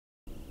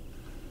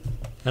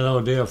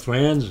Hello, dear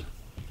friends.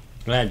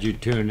 Glad you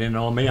tuned in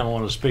on me. I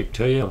want to speak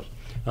to you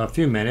a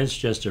few minutes,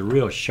 just a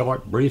real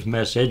short, brief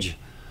message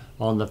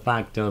on the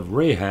fact of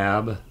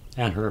Rahab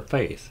and her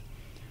faith.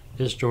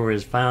 This story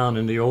is found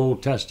in the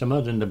Old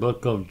Testament in the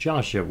book of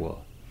Joshua.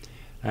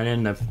 And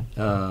in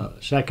the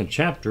second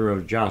chapter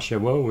of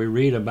Joshua, we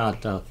read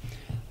about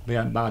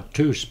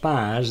two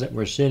spies that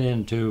were sent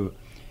into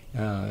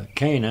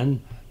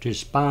Canaan to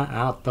spy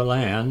out the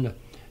land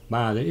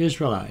by the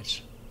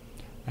Israelites.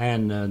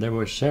 And there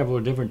were several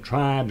different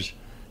tribes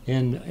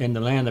in the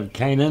land of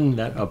Canaan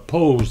that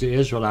opposed the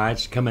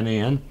Israelites coming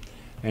in.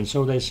 And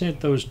so they sent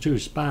those two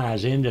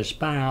spies in to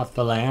spy out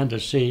the land to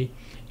see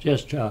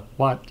just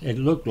what it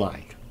looked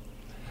like.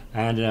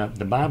 And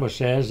the Bible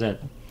says that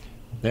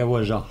there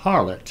was a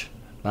harlot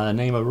by the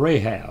name of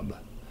Rahab.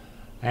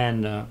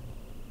 And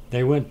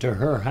they went to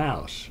her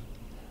house.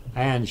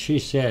 And she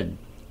said,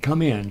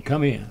 "Come in,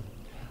 come in."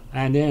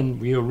 And then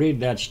you'll read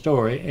that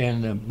story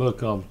in the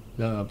book of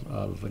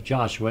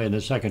Joshua in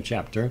the second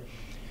chapter.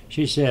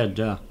 She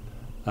said,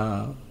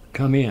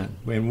 "Come in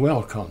and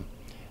welcome."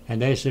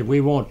 And they said,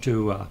 "We want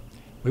to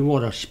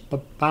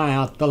spy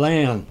out the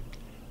land,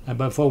 and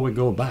before we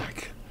go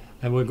back,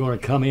 and we're going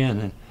to come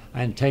in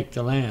and take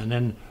the land."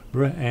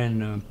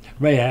 And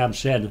Rahab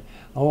said,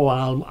 "Oh,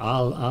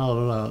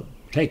 I'll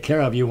take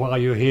care of you while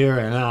you're here,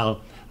 and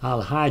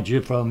I'll hide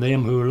you from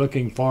them who are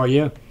looking for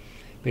you,"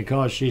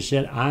 because she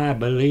said, "I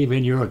believe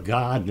in your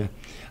God.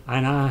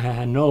 And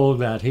I know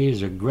that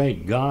He's a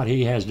great God.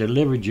 He has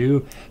delivered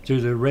you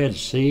through the Red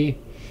Sea.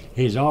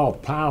 He's all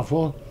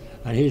powerful,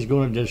 and He's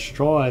going to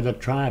destroy the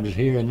tribes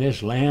here in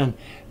this land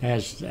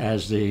as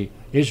the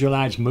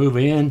Israelites move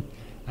in."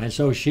 And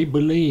so she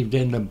believed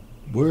in the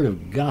Word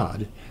of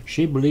God.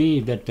 She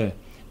believed that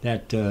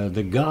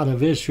the God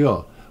of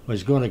Israel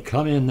was going to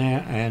come in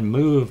there and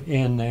move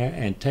in there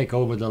and take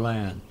over the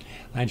land.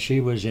 And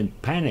she was in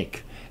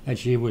panic, and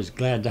she was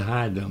glad to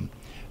hide them.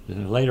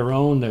 Later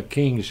on, the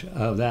kings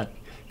of that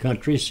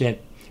country sent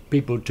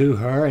people to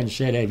her and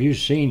said, "Have you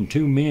seen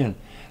two men?"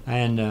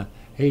 And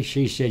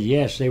she said,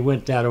 "Yes, they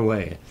went that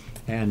way."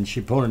 And she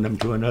pointed them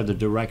to another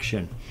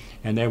direction.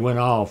 And they went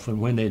off,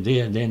 and when they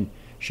did, then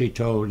she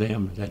told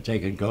them that they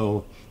could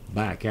go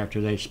back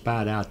after they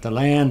spied out the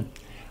land.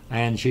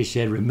 And she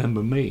said,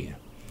 remember me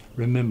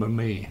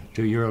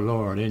to your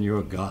Lord and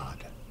your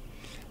God."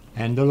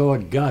 And the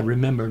Lord God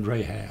remembered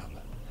Rahab.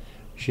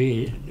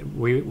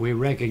 We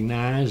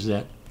recognize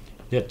that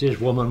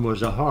this woman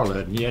was a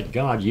harlot, and yet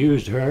God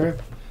used her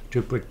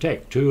to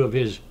protect two of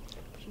His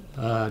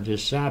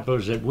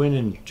disciples that went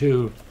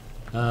into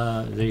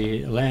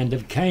the land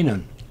of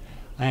Canaan,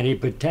 and He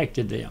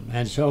protected them.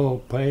 And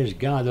so, praise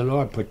God, the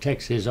Lord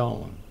protects His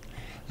own,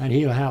 and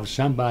He'll have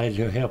somebody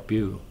to help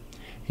you.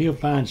 He'll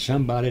find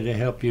somebody to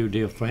help you,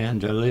 dear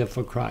friend, to live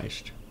for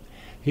Christ.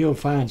 He'll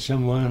find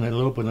someone that'll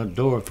open a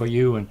door for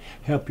you and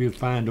help you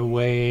find a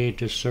way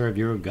to serve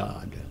your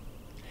God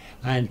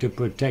and to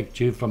protect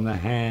you from the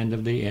hand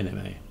of the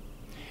enemy.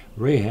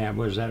 Rahab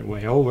was that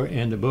way. Over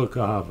in the book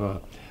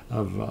of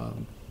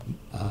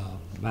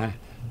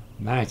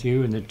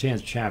Matthew, in the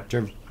 10th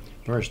chapter,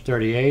 verse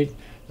 38,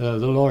 the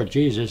Lord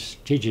Jesus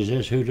teaches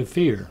us who to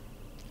fear.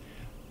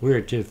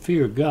 We're to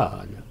fear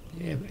God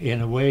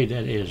in a way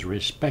that is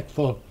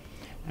respectful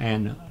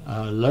and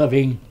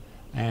loving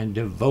and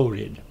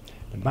devoted.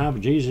 The Bible,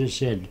 Jesus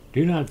said,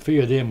 "Do not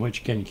fear them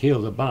which can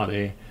kill the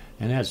body,"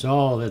 and that's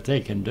all that they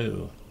can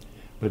do.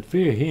 "But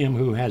fear Him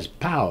who has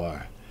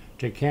power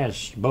to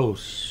cast both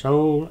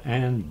soul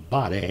and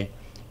body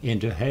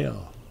into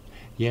hell."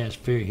 Yes,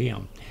 fear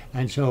Him.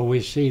 And so we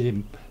see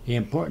the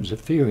importance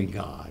of fearing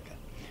God.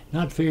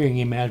 Not fearing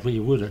Him as we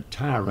would a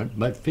tyrant,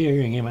 but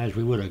fearing Him as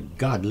we would a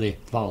godly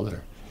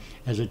father.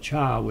 As a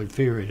child would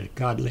fear a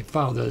godly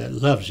father that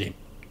loves him,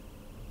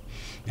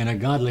 and a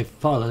godly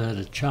father that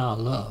a child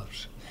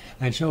loves.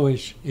 And so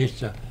it's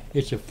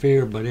a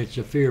fear, but it's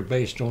a fear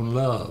based on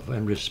love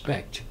and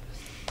respect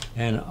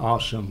and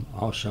awesome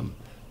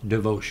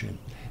devotion.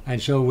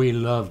 And so we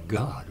love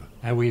God,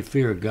 and we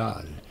fear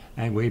God,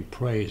 and we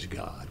praise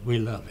God. We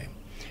love Him.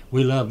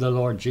 We love the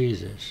Lord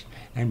Jesus.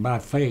 And by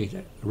faith,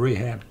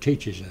 Rahab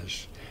teaches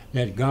us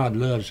that God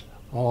loves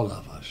all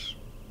of us.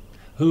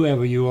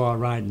 Whoever you are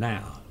right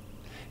now,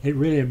 it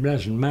really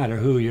doesn't matter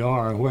who you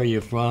are, where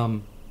you're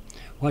from,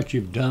 what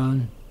you've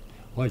done,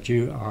 what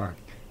you are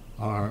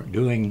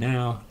doing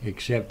now,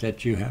 except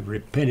that you have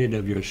repented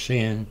of your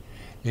sin,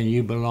 then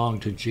you belong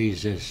to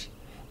Jesus,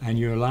 and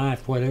your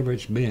life, whatever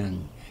it's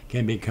been,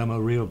 can become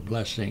a real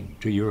blessing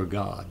to your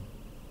God.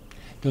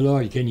 The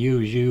Lord can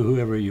use you,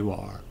 whoever you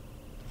are.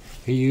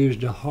 He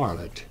used a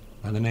harlot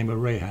by the name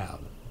of Rahab,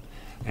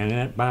 and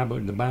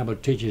the Bible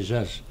teaches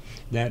us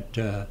that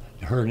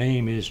her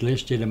name is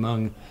listed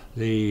among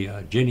the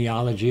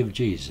genealogy of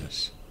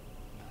Jesus,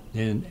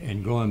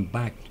 and going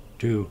back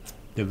to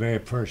the very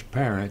first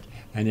parent,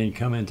 and then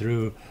coming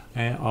through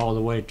all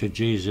the way to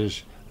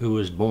Jesus, who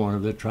was born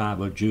of the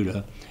tribe of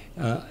Judah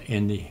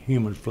in the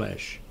human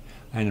flesh.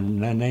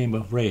 And the name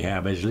of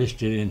Rahab is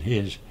listed in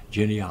his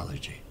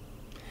genealogy.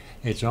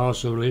 It's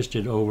also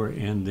listed over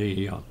in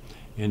the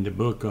in the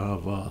book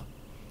of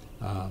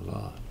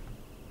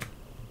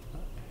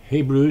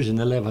Hebrews in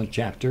the 11th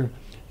chapter.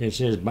 It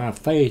says, by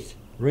faith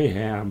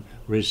Rahab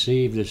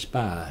received the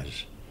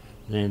spies,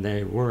 and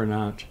they were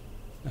not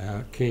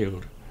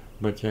killed,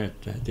 but that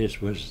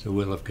this was the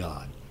will of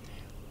God.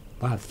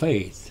 By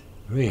faith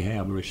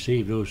Rahab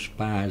received those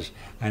spies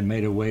and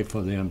made a way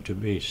for them to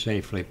be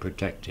safely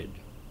protected.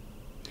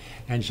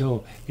 And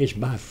so it's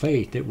by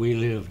faith that we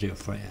live, dear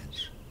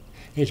friends.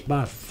 It's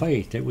by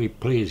faith that we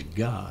please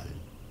God.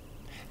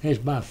 It's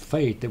by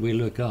faith that we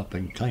look up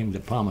and claim the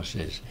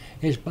promises.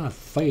 It's by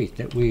faith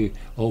that we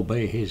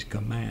obey His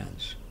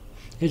commands.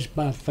 It's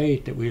by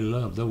faith that we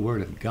love the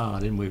Word of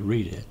God and we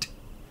read it.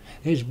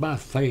 It's by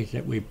faith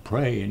that we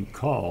pray and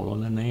call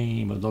on the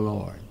name of the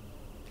Lord.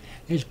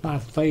 It's by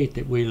faith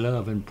that we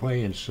love and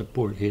pray and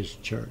support His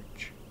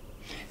church.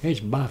 It's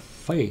by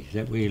faith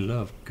that we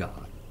love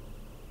God.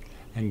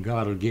 And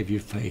God will give you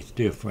faith,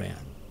 dear friend.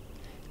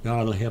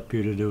 God will help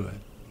you to do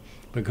it.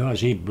 Because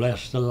He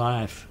blessed the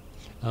life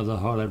of the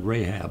harlot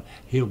Rahab,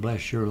 He'll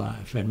bless your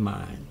life and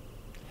mine.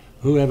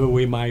 Whoever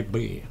we might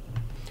be,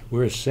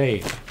 we're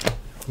safe.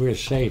 We're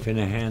safe in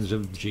the hands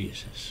of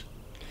Jesus.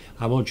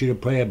 I want you to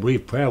pray a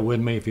brief prayer with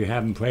me if you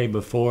haven't prayed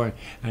before,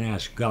 and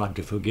ask God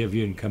to forgive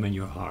you and come in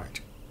your heart.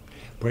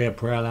 Pray a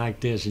prayer like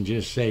this and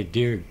just say,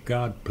 dear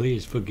God,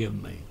 please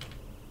forgive me.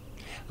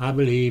 I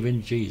believe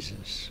in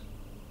Jesus.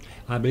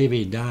 I believe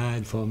He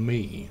died for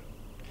me.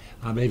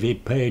 I believe He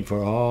paid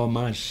for all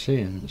my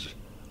sins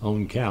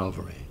on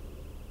Calvary.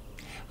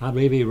 I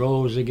believe He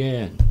rose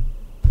again,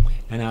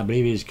 and I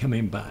believe He's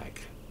coming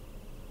back.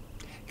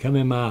 Come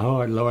in my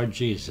heart, Lord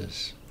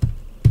Jesus,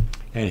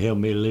 and help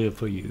me live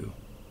for you.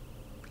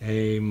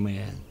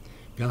 Amen.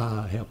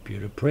 God help you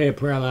to pray a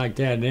prayer like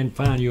that, and then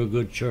find you a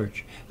good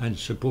church and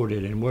support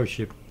it and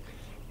worship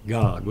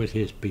God with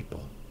His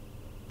people.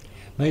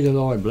 May the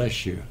Lord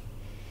bless you.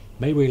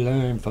 May we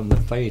learn from the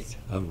faith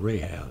of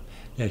Rahab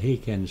that He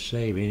can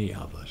save any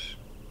of us.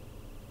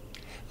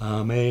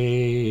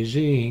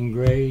 Amazing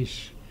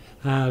grace,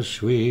 how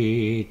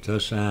sweet the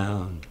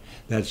sound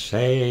that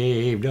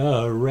saved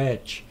a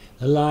wretch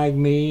like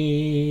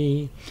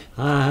me.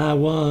 I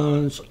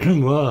once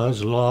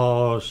was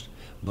lost,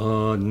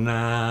 but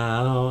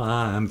now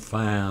I'm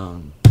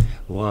found.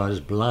 Was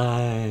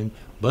blind,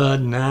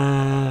 but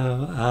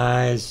now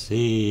I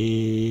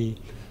see.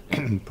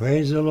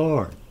 Praise the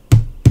Lord.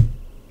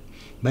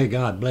 May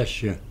God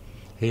bless you.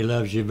 He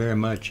loves you very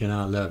much, and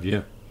I love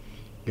you.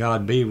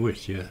 God be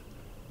with you,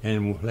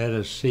 and let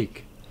us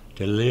seek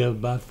to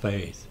live by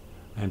faith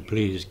and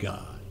please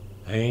God.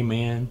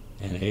 Amen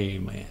and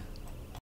amen.